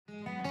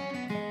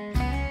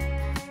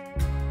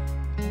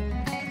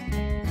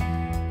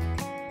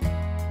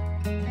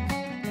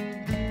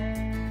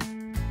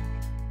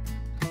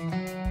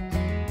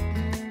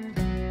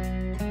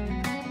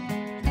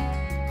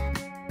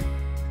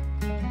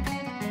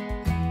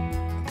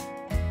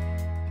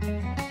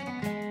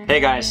Hey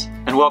guys,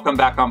 and welcome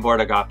back on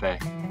board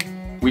Agape.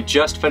 We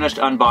just finished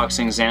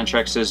unboxing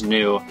Xantrex's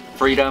new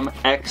Freedom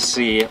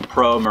XC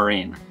Pro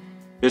Marine.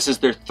 This is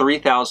their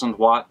 3000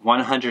 watt,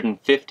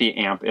 150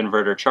 amp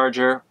inverter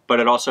charger, but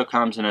it also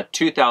comes in a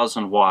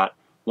 2000 watt,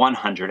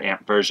 100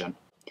 amp version.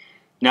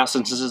 Now,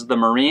 since this is the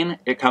Marine,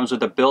 it comes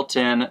with a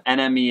built-in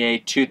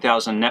NMEA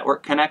 2000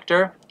 network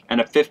connector and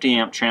a 50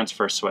 amp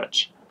transfer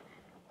switch.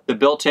 The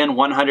built-in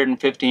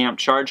 150 amp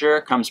charger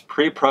comes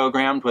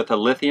pre-programmed with a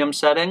lithium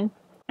setting,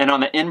 and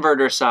on the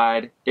inverter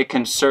side, it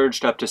can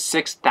surge up to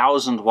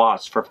 6,000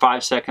 watts for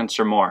 5 seconds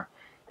or more.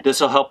 This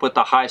will help with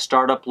the high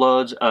startup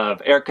loads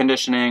of air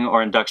conditioning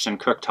or induction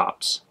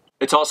cooktops.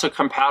 It's also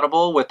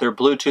compatible with their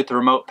Bluetooth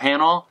remote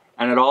panel,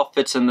 and it all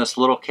fits in this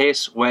little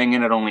case weighing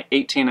in at only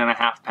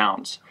 18.5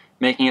 pounds,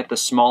 making it the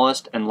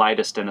smallest and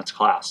lightest in its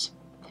class.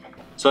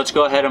 So let's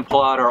go ahead and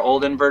pull out our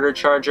old inverter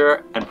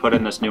charger and put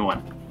in this new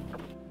one.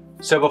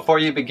 So before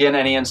you begin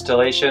any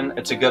installation,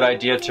 it's a good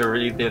idea to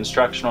read the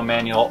instructional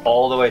manual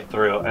all the way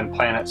through and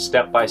plan it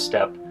step by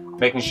step,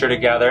 making sure to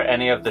gather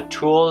any of the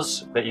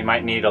tools that you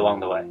might need along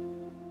the way.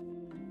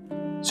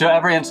 So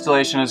every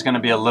installation is going to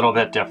be a little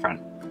bit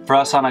different. For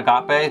us on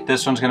Agape,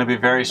 this one's going to be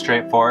very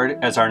straightforward,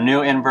 as our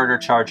new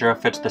inverter charger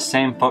fits the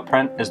same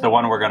footprint as the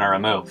one we're going to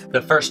remove.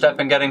 The first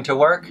step in getting to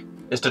work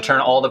is to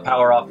turn all the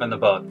power off in the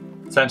boat.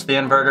 Since the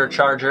inverter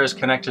charger is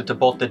connected to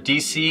both the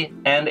DC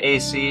and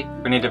AC,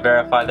 we need to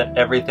verify that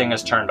everything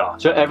is turned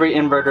off. So every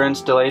inverter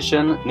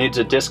installation needs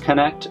a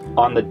disconnect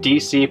on the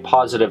DC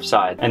positive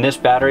side, and this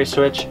battery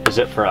switch is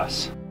it for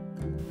us.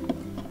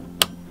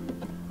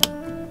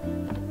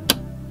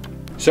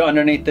 So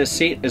underneath this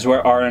seat is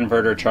where our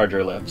inverter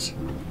charger lives.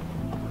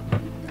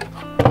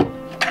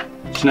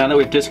 So now that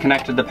we've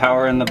disconnected the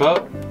power in the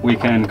boat, we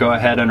can go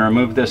ahead and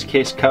remove this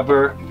case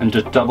cover and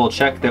just double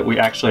check that we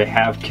actually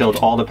have killed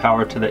all the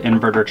power to the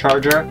inverter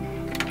charger,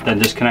 then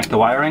disconnect the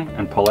wiring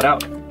and pull it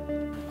out.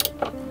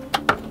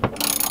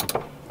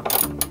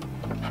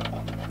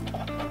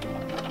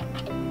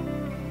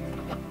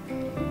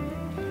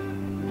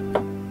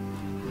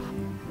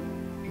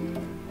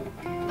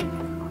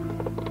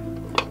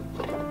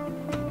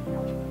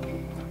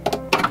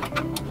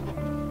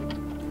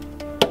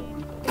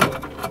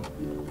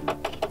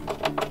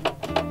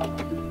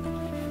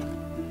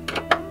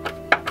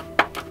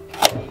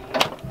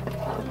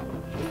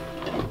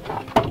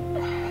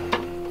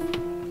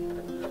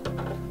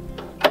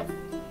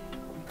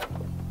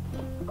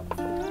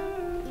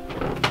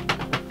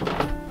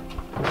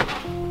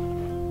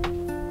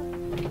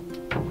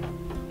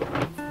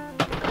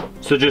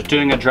 So just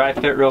doing a dry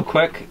fit real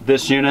quick,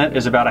 this unit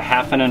is about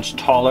 1/2 inch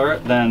taller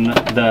than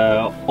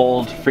the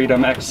old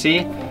Freedom XC,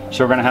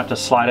 so we're going to have to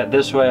slide it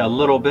this way a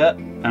little bit,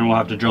 and we'll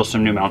have to drill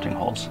some new mounting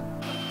holes.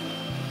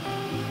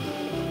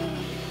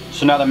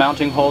 So now the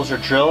mounting holes are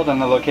drilled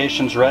and the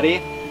location's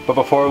ready, but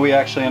before we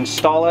actually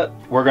install it,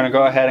 we're going to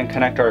go ahead and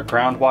connect our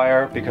ground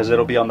wire because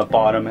it'll be on the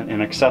bottom and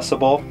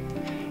inaccessible.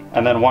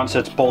 And then once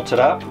it's bolted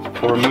up,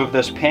 we'll remove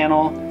this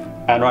panel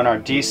and run our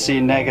DC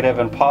negative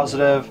and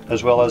positive,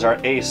 as well as our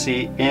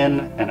AC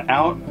in and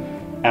out,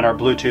 and our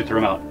Bluetooth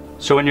remote.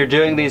 So when you're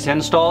doing these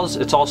installs,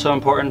 it's also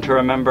important to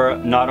remember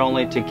not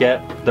only to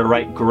get the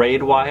right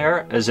grade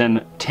wire, as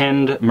in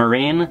tinned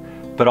marine,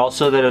 but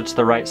also that it's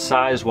the right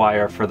size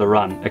wire for the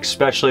run,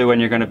 especially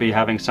when you're going to be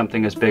having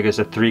something as big as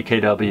a 3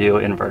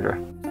 kW inverter.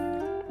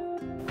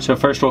 So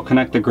first we'll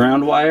connect the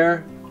ground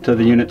wire to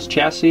the unit's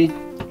chassis,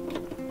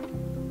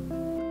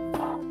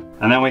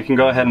 and then we can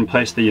go ahead and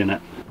place the unit.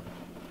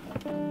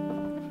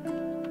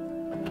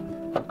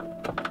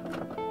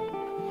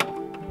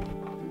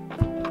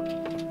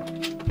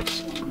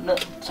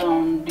 Nuts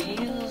on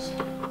these.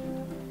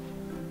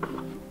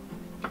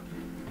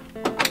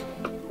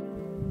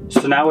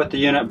 So now with the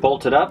unit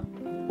bolted up,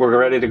 we're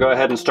ready to go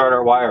ahead and start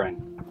our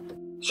wiring.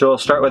 So we'll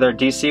start with our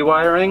DC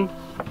wiring,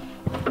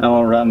 and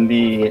we'll run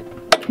the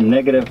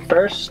negative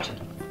first,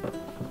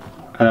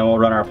 and then we'll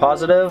run our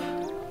positive.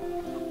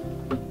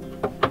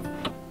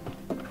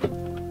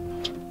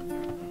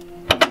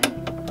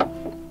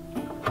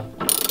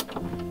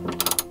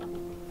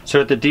 So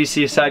with the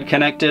DC side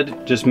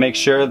connected, just make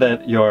sure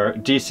that your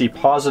DC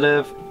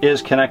positive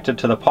is connected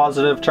to the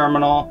positive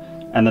terminal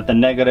and that the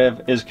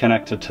negative is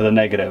connected to the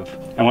negative.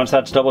 And once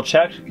that's double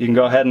checked, you can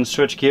go ahead and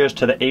switch gears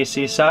to the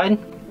AC side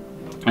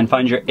and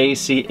find your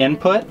AC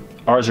input.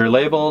 Ours are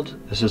labeled,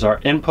 this is our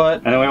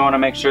input, and then we want to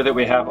make sure that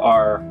we have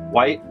our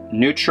white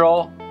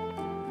neutral,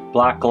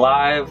 black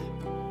live,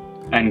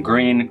 and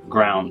green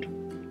ground.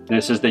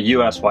 This is the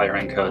US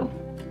wiring code.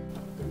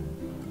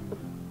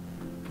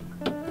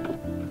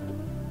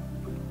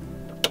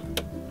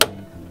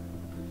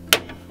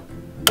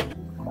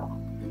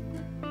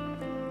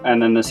 And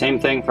then the same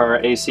thing for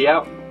our AC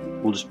out.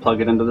 We'll just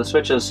plug it into the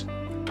switches.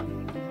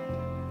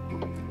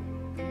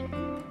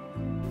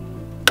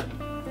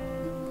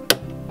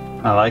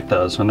 I like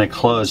those. When they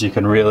close, you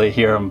can really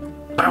hear them.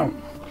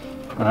 Boom!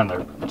 And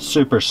they're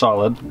super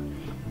solid.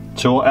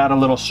 So we'll add a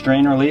little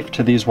strain relief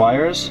to these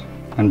wires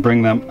and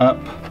bring them up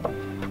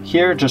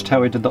here, just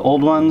how we did the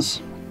old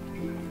ones.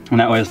 And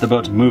that way as the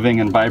boat's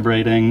moving and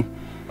vibrating,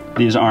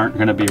 these aren't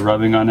going to be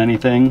rubbing on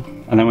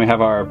anything. And then we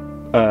have our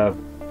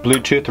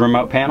Bluetooth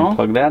remote panel.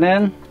 Plug that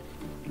in,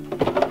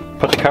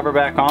 put the cover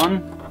back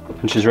on,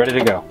 and she's ready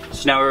to go.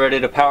 So now we're ready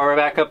to power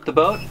back up the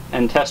boat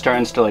and test our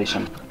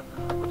installation.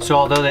 So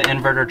although the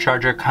inverter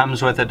charger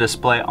comes with a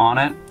display on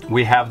it,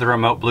 we have the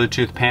remote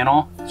Bluetooth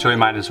panel, so we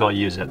might as well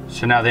use it.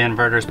 So now the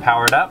inverter's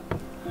powered up,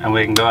 and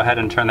we can go ahead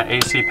and turn the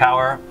AC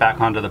power back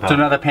onto the boat. So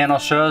now the panel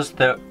shows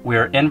that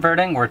we're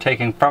inverting. We're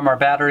taking from our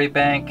battery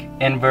bank,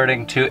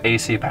 inverting to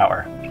AC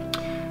power.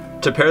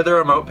 To pair the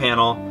remote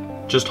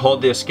panel, just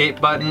hold the escape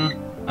button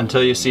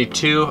until you see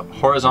 2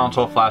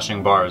 horizontal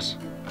flashing bars.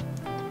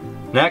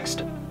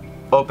 Next,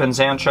 open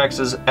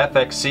Xantrex's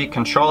FXC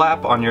control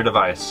app on your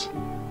device.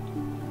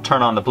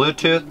 Turn on the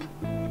Bluetooth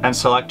and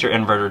select your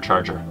inverter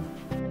charger.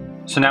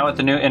 So now with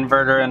the new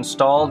inverter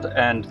installed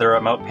and the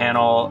remote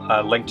panel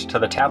linked to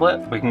the tablet,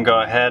 we can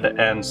go ahead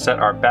and set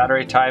our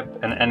battery type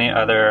and any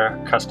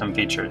other custom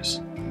features.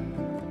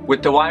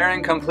 With the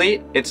wiring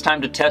complete, it's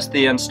time to test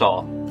the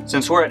install.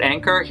 Since we're at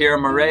Anchor here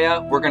in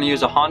Moorea, we're going to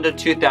use a Honda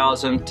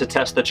 2000 to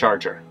test the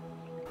charger.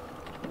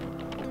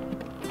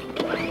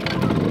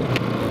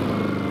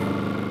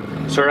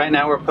 So right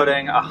now we're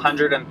putting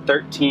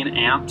 113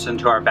 amps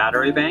into our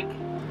battery bank,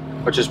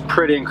 which is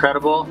pretty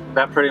incredible.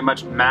 That pretty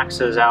much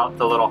maxes out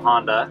the little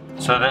Honda.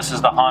 So this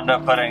is the Honda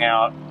putting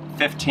out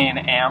 15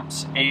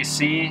 amps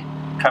AC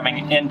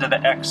coming into the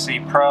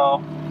XC Pro,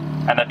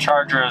 and the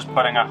charger is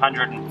putting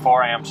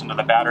 104 amps into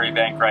the battery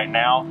bank right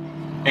now.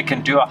 It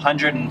can do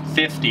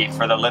 150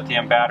 for the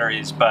lithium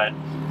batteries, but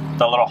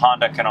the little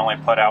Honda can only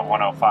put out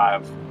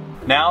 105.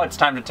 Now it's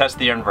time to test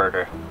the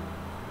inverter.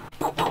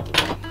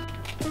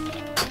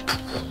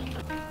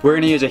 We're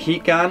going to use a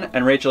heat gun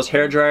and Rachel's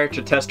hairdryer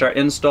to test our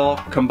install.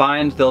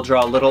 Combined, they'll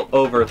draw a little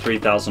over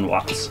 3,000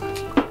 watts.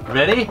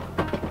 Ready?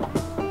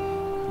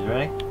 You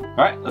ready? All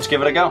right, let's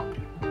give it a go.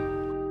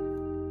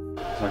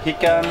 So heat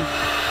gun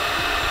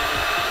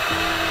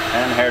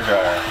and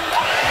hairdryer.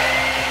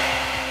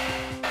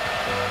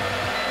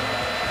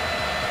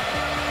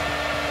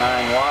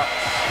 9 watts,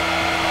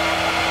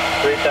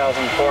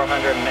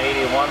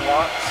 3,481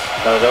 watts.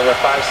 That was over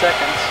 5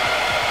 seconds.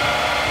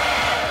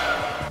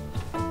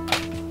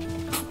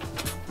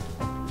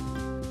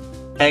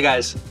 Hey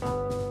guys,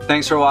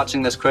 thanks for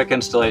watching this quick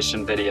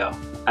installation video,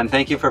 and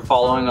thank you for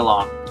following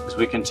along as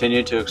we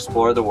continue to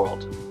explore the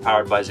world,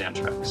 powered by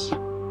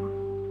Xantrex.